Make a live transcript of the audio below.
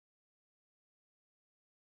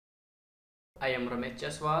I am Ramesh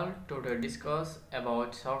Jaswal. Today discuss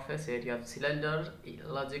about surface area of cylinder,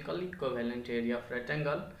 logically equivalent area of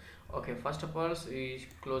rectangle. Okay, first of all, we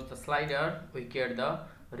close the slider. We get the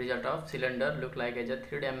result of cylinder. Look like as a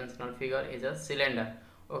three-dimensional figure is a cylinder.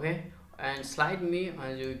 Okay, and slide me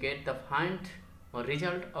and you get the find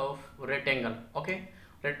result of rectangle. Okay,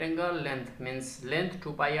 rectangle length means length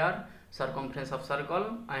 2 pi r, circumference of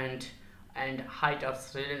circle, and height of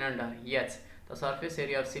cylinder. Yes, the surface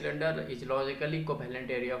area of cylinder is logically equivalent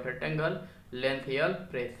area of rectangle. Length L,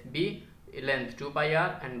 breadth B, length 2 pi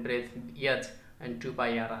r and breadth h and 2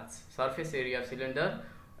 pi r h. Surface area of cylinder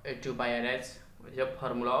 2 pi r h. The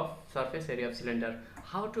formula of surface area of cylinder.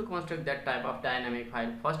 How to construct that type of dynamic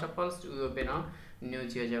file? First of all, we open a new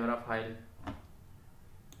GeoGebra file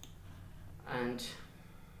and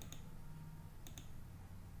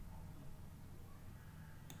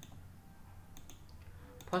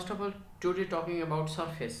first of all, today talking about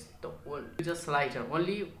surface. Use a slider,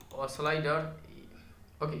 only a slider.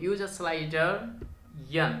 Okay, use a slider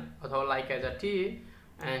n, or like as a t,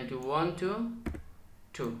 and 1 to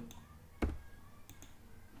 2,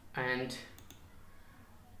 and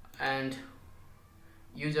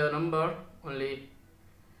use a number only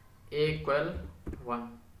a equal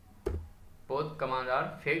 1. Both commands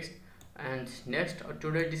are fixed. And next,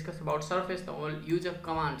 today discuss about surface. The only use of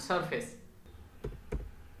command surface.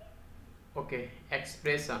 Okay,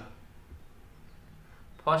 expression.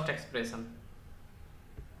 First expression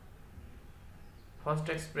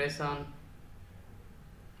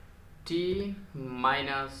t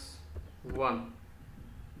minus 1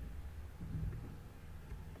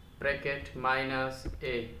 bracket minus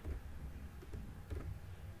a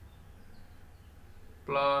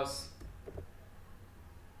plus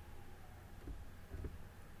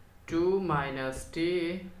 2 minus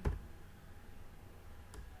t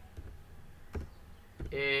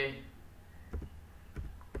a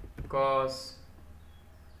cos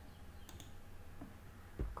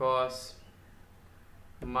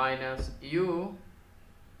minus u.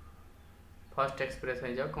 First expression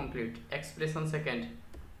is a complete. Expression second,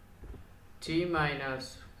 t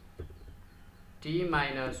minus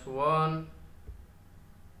 1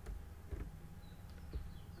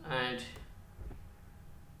 and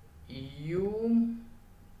u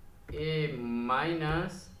a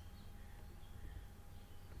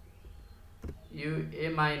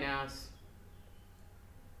minus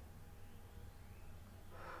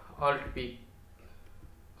alt p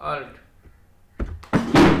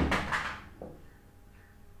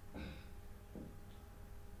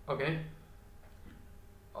okay,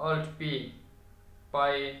 alt p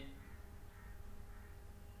pi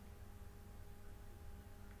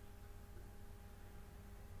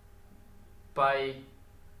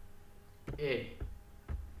a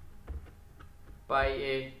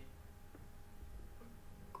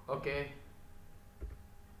okay,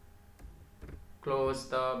 close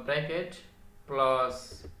the bracket,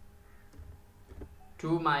 plus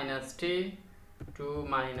 2 minus t,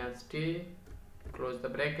 close the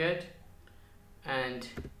bracket, and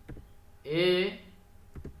a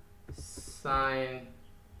sine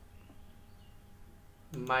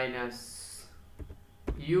minus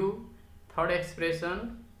u. Third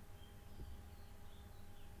expression,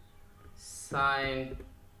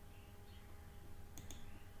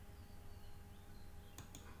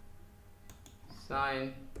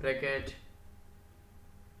 sine bracket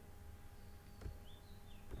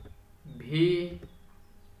v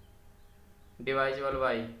divisible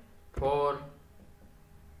by 4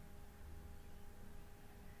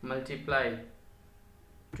 multiply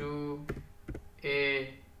 2a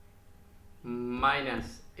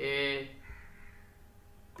minus a,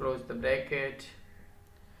 close the bracket,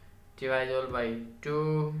 divisible by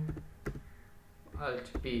 2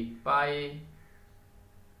 alt p pi,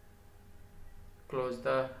 close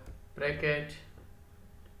the bracket.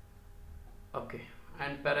 Okay,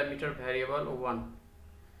 and parameter variable 1.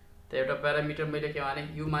 तो एउटा parameter मैले के माने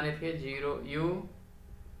u माने थिए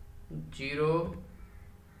 0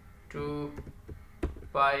 to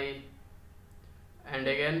pi, and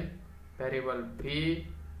again variable v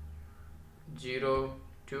 0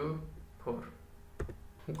 to 4.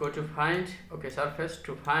 Go to find, okay, surface.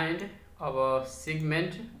 To find our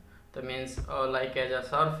segment, that means like as a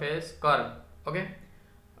surface curve. Okay,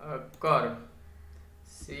 curve, curve.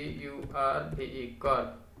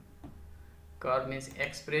 Curve means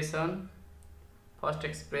expression. First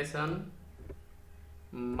expression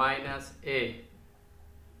minus a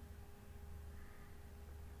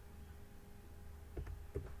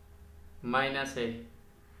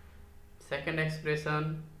second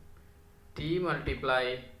expression t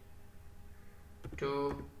multiply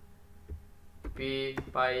 2 p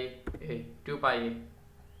pi a 2 pi a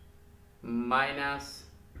minus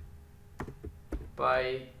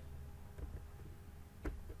pi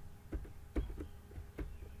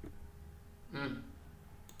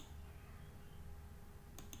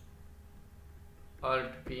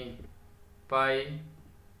alt p pi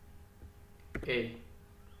a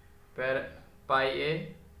per pi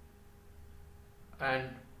a and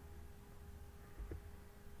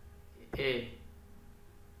a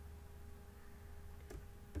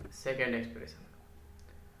second expression.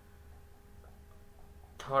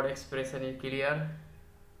 Third expression is clear.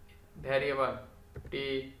 Variable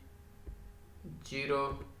t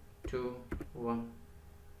 0 to 1.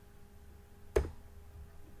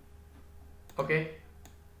 Okay,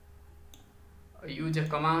 use a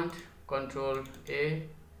command Control A,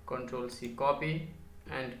 Control C, copy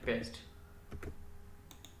and paste.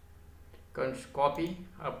 Copy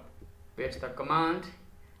up, paste the command,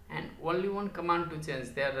 and only one command to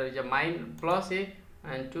change. There is a plus a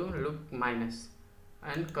and to look minus,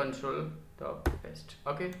 and control the paste.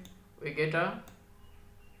 Okay, we get a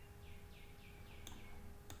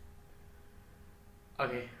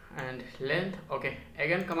okay, and length. Okay,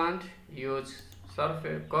 again command use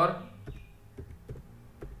surface curve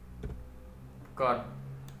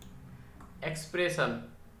expression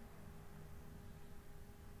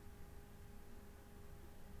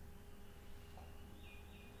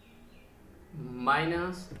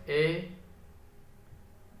minus a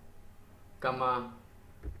comma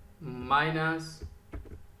minus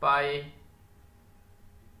pi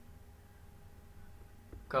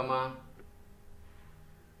comma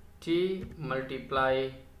t multiply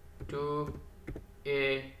to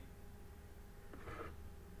a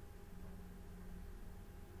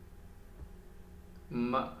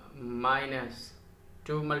minus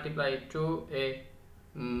 2 multiply to a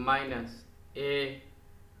minus a,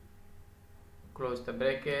 close the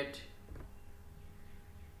bracket,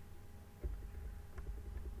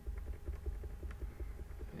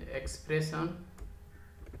 expression.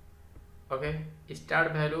 Okay,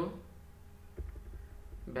 start value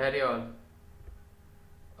variable.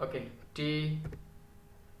 Okay, t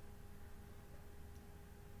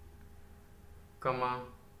comma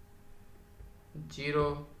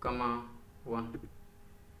 0 comma 1.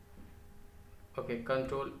 Okay,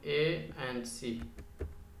 Control A and C,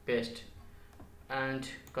 paste, and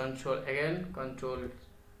Control again Control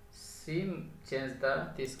C, change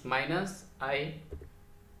this minus I,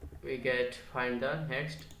 we get find the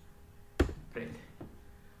next breath.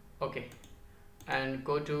 Okay, and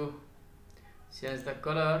go to change the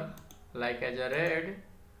color like as a red,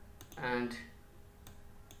 and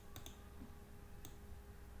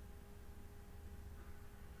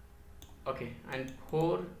okay, and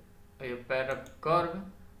for a pair of curve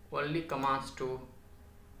only commands to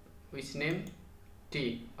which name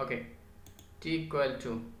t. Okay, t equal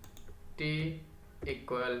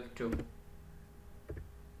to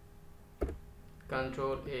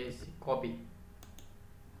Control A, copy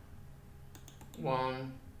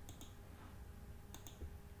 1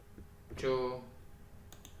 2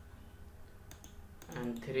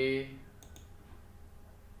 and 3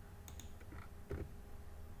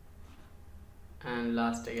 and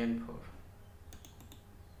last again 4.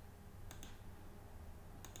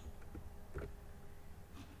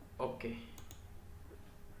 Okay,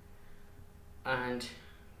 and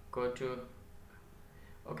go to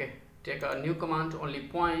okay, take a new command, only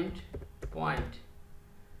point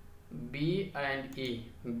B and E,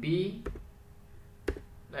 B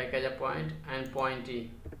like as a point and point E,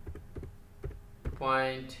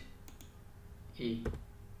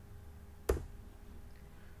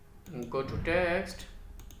 and go to text,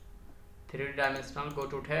 3-dimensional, go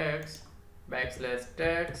to text, backslash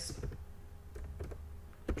text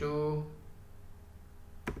to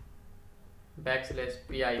backslash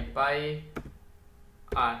pi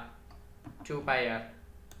r 2 pi r.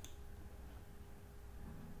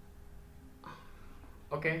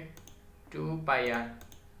 Okay, 2 pi r,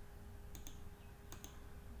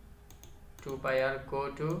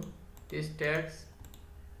 go to this text,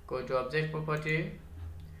 go to object property,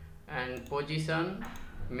 and position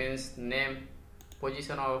means name,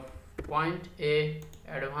 position of point A,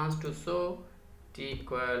 advance to show t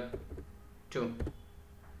equal to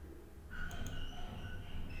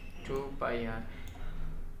 2 pi r.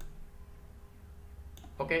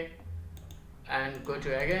 Okay, and go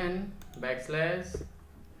to again backslash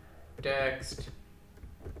text,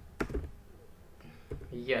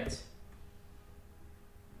 yes,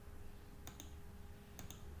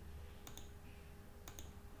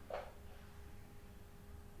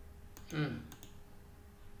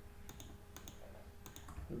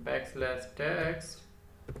 backslash text,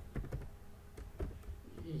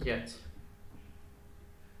 yes,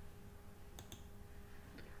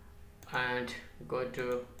 and go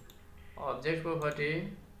to object property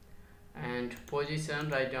and position,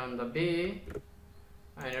 write down the B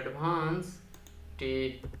and advance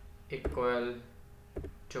T equal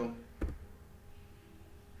to.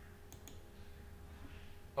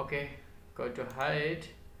 Okay, go to height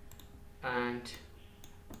and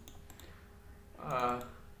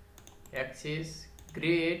axis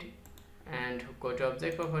grid and go to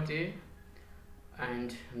object property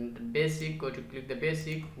and the basic, go to click the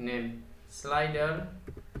basic, name slider,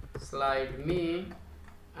 slide me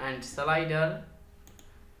and slider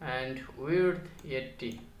and width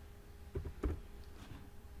 80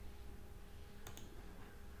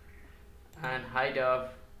 and height of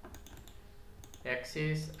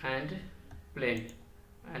axis and plane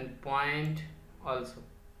and point also.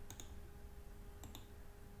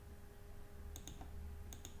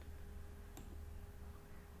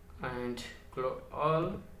 And close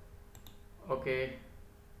all. Okay,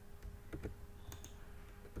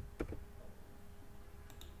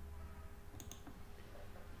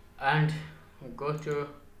 and go to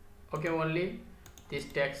okay, only this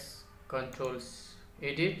text controls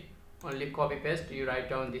edit, only copy paste, you write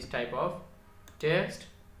down this type of text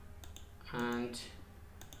and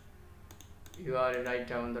you are write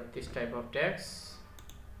down this type of text.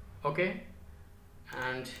 Okay,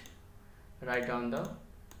 and write down the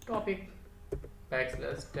topic,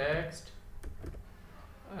 backslash text,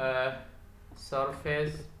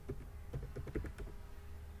 surface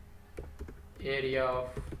area of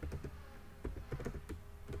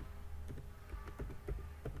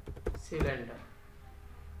cylinder.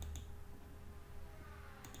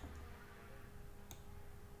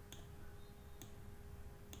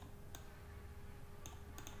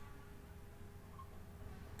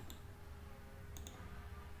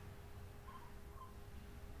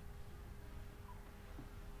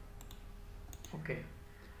 Okay,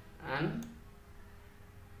 and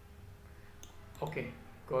okay,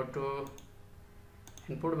 go to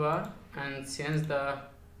input bar and change the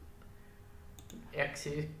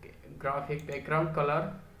axis graphic background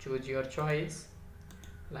color, choose your choice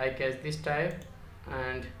like as this type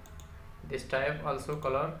and this type also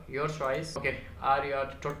color your choice. Okay, are you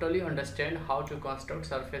totally understand how to construct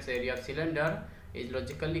surface area of cylinder is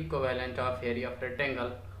logically equivalent of area of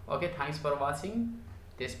rectangle. Okay, thanks for watching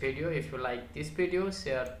this video. If you like this video,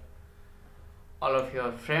 share all of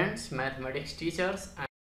your friends, mathematics teachers and